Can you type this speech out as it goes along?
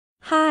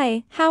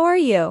Hi, how are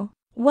you?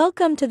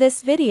 Welcome to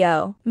this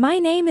video. My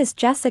name is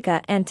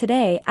Jessica and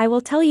today I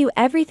will tell you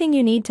everything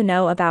you need to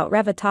know about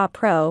Revitaa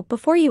Pro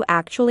before you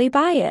actually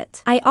buy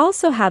it. I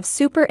also have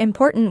super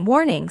important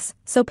warnings,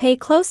 so pay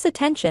close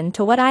attention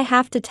to what I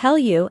have to tell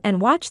you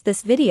and watch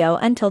this video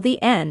until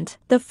the end.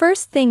 The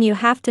first thing you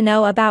have to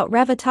know about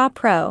Revitaa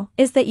Pro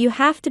is that you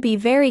have to be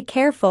very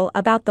careful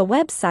about the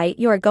website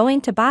you are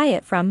going to buy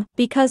it from,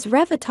 because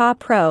Revitaa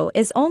Pro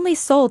is only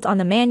sold on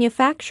the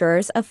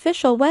manufacturer's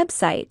official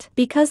website.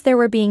 Because there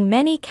were being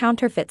many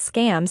counterfeit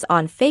scams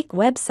on fake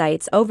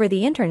websites over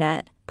the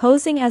internet,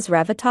 posing as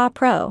Revitaa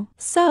Pro.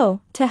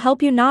 So, to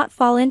help you not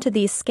fall into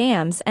these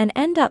scams and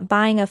end up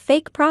buying a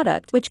fake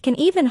product which can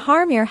even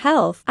harm your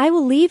health, I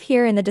will leave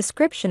here in the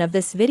description of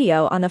this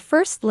video on the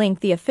first link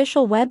the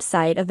official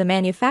website of the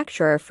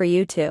manufacturer for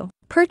you to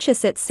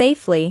purchase it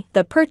safely.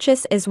 The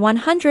purchase is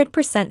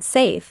 100%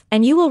 safe,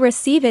 and you will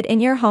receive it in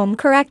your home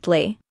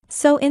correctly.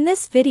 So in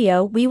this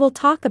video we will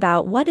talk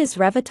about what is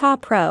Revitaa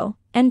Pro,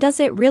 and does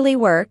it really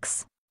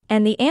works?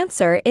 And the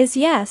answer is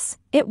yes,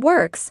 it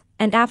works,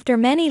 and after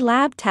many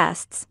lab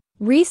tests,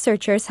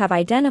 researchers have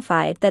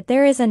identified that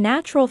there is a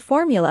natural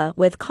formula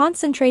with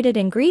concentrated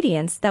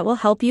ingredients that will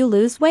help you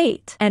lose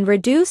weight and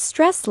reduce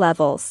stress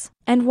levels.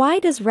 And why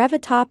does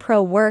Revitaa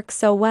Pro work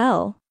so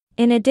well?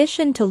 In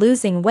addition to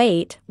losing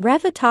weight,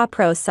 Revitaa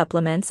Pro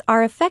supplements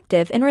are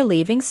effective in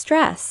relieving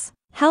stress.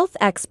 Health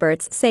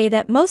experts say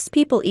that most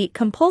people eat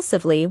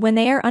compulsively when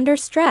they are under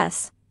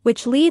stress,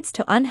 which leads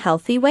to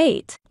unhealthy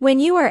weight. When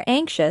you are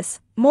anxious,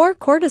 more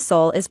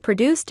cortisol is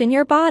produced in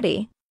your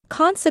body.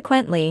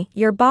 Consequently,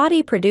 your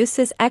body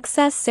produces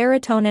excess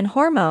serotonin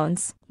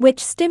hormones,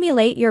 which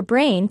stimulate your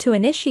brain to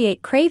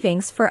initiate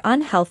cravings for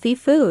unhealthy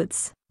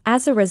foods.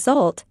 As a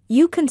result,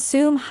 you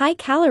consume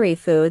high-calorie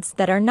foods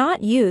that are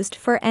not used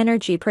for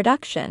energy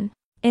production.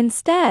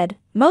 Instead,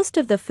 most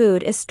of the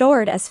food is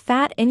stored as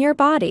fat in your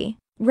body.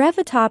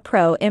 Revitaa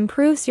Pro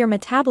improves your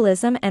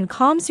metabolism and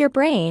calms your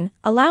brain,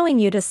 allowing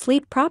you to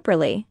sleep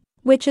properly,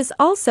 which is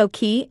also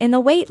key in the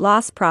weight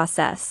loss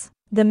process.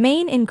 The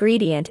main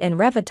ingredient in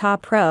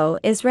Revitaa Pro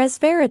is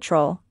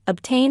resveratrol,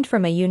 obtained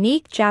from a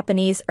unique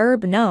Japanese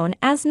herb known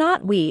as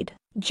knotweed.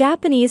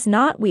 Japanese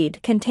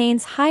knotweed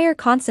contains higher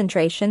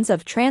concentrations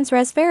of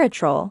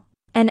transresveratrol,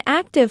 an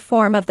active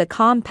form of the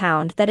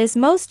compound that is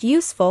most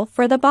useful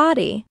for the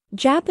body.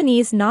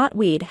 Japanese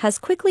knotweed has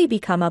quickly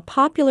become a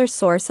popular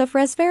source of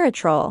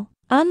resveratrol.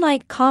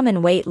 Unlike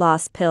common weight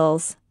loss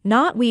pills,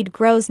 knotweed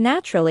grows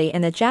naturally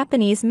in the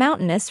Japanese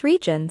mountainous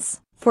regions.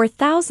 For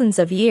thousands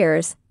of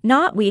years,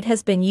 knotweed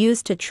has been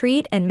used to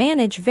treat and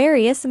manage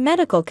various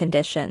medical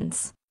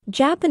conditions.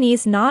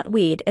 Japanese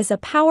knotweed is a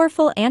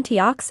powerful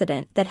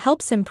antioxidant that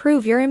helps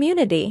improve your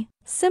immunity.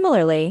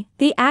 Similarly,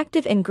 the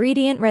active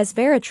ingredient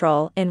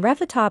resveratrol in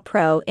Revitaa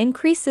Pro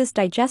increases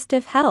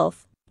digestive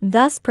health,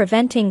 thus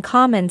preventing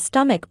common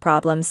stomach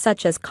problems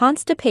such as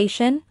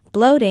constipation,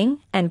 bloating,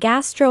 and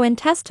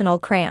gastrointestinal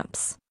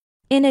cramps.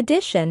 In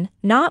addition,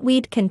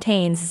 knotweed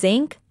contains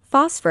zinc,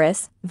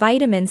 phosphorus,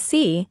 vitamin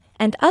C,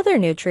 and other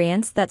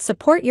nutrients that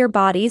support your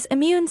body's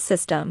immune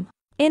system.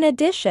 In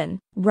addition,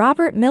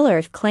 Robert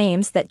Miller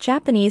claims that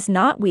Japanese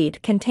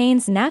knotweed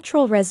contains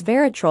natural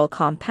resveratrol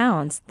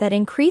compounds that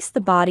increase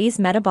the body's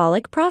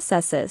metabolic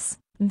processes,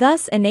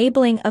 thus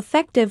enabling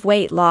effective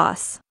weight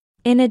loss.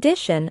 In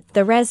addition,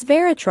 the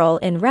resveratrol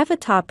in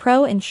Revitaa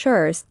Pro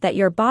ensures that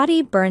your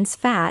body burns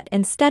fat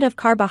instead of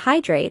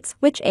carbohydrates,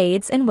 which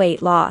aids in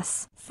weight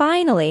loss.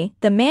 Finally,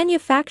 the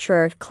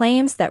manufacturer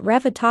claims that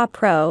Revitaa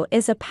Pro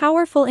is a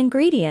powerful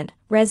ingredient.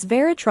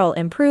 Resveratrol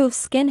improves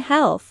skin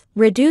health,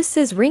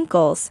 reduces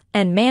wrinkles,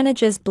 and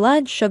manages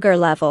blood sugar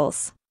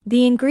levels.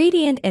 The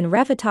ingredient in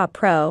Revitaa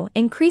Pro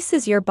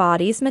increases your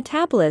body's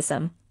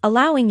metabolism,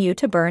 allowing you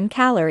to burn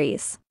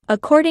calories.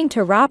 According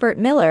to Robert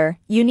Miller,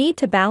 you need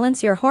to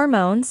balance your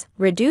hormones,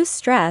 reduce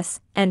stress,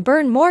 and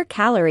burn more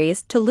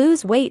calories to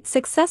lose weight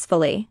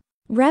successfully.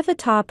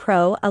 Revitaa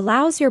Pro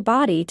allows your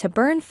body to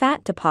burn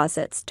fat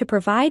deposits to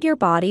provide your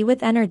body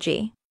with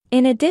energy.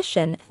 In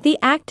addition, the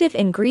active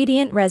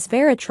ingredient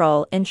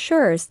resveratrol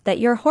ensures that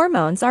your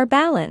hormones are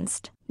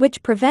balanced,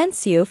 which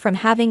prevents you from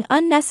having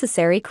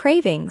unnecessary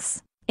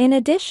cravings. In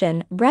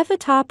addition,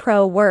 Revitaa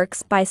Pro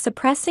works by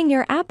suppressing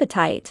your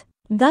appetite,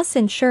 thus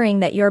ensuring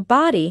that your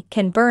body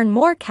can burn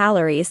more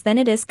calories than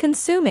it is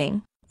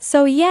consuming.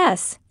 So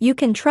yes, you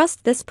can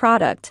trust this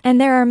product,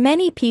 and there are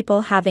many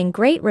people having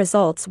great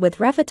results with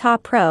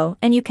Revitaa Pro,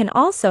 and you can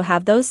also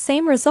have those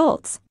same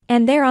results.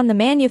 And there on the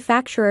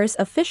manufacturer's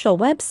official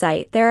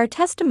website there are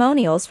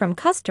testimonials from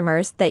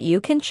customers that you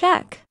can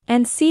check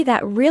and see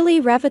that really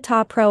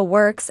Revitaa Pro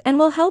works and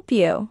will help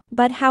you.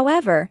 But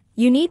however,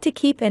 you need to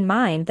keep in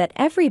mind that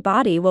every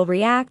body will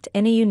react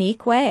in a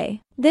unique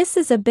way. This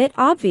is a bit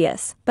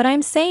obvious, but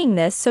I'm saying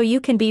this so you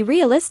can be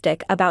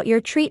realistic about your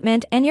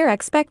treatment and your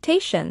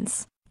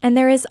expectations. And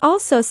there is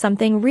also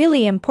something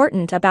really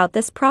important about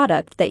this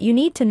product that you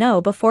need to know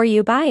before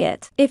you buy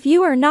it. If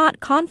you are not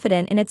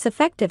confident in its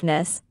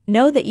effectiveness,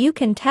 know that you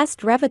can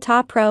test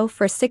Revitaa Pro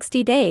for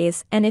 60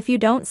 days, and if you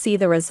don't see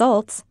the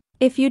results,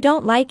 If you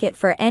don't like it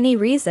for any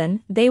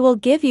reason, they will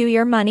give you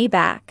your money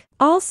back.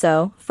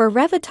 Also, for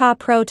Revitaa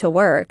Pro to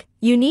work,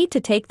 you need to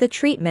take the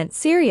treatment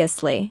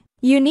seriously.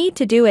 You need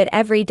to do it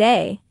every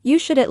day. You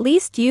should at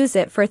least use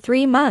it for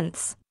 3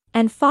 months.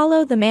 And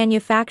follow the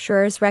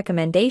manufacturer's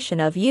recommendation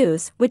of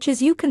use, which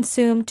is you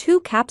consume 2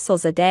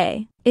 capsules a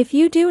day. If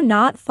you do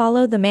not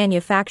follow the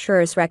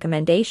manufacturer's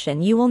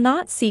recommendation, you will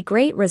not see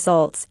great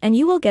results and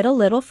you will get a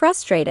little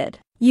frustrated.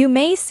 You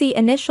may see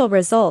initial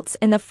results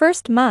in the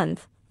first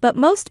month, but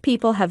most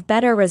people have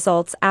better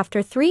results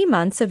after 3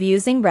 months of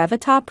using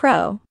Revitaa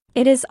Pro.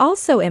 It is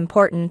also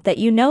important that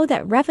you know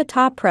that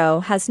Revitaa Pro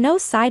has no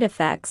side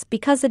effects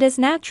because it is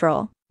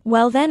natural.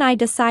 Well, then I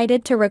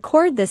decided to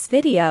record this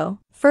video,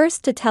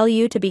 first to tell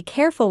you to be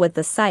careful with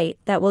the site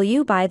that will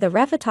you buy the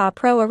Revitaa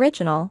Pro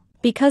Original,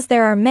 because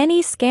there are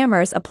many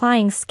scammers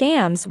applying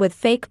scams with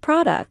fake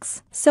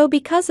products. So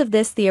because of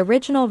this, the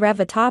original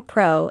Revitaa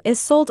Pro is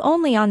sold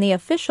only on the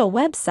official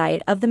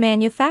website of the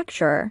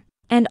manufacturer.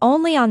 And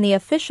only on the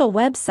official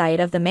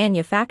website of the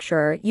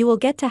manufacturer you will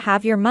get to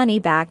have your money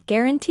back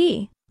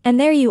guarantee. And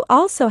there you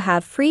also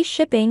have free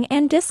shipping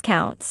and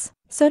discounts.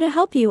 So to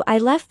help you, I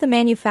left the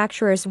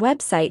manufacturer's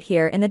website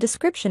here in the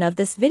description of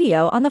this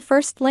video on the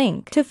first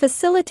link to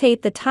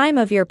facilitate the time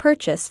of your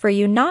purchase for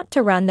you not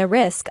to run the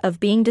risk of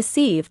being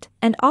deceived.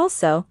 And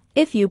also,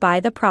 if you buy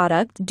the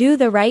product, do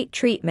the right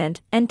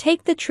treatment and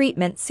take the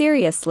treatment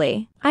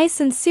seriously. I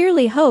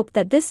sincerely hope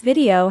that this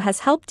video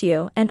has helped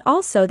you and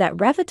also that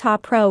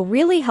Revitaa Pro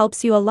really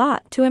helps you a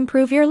lot to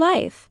improve your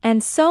life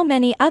and so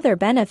many other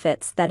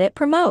benefits that it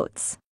promotes.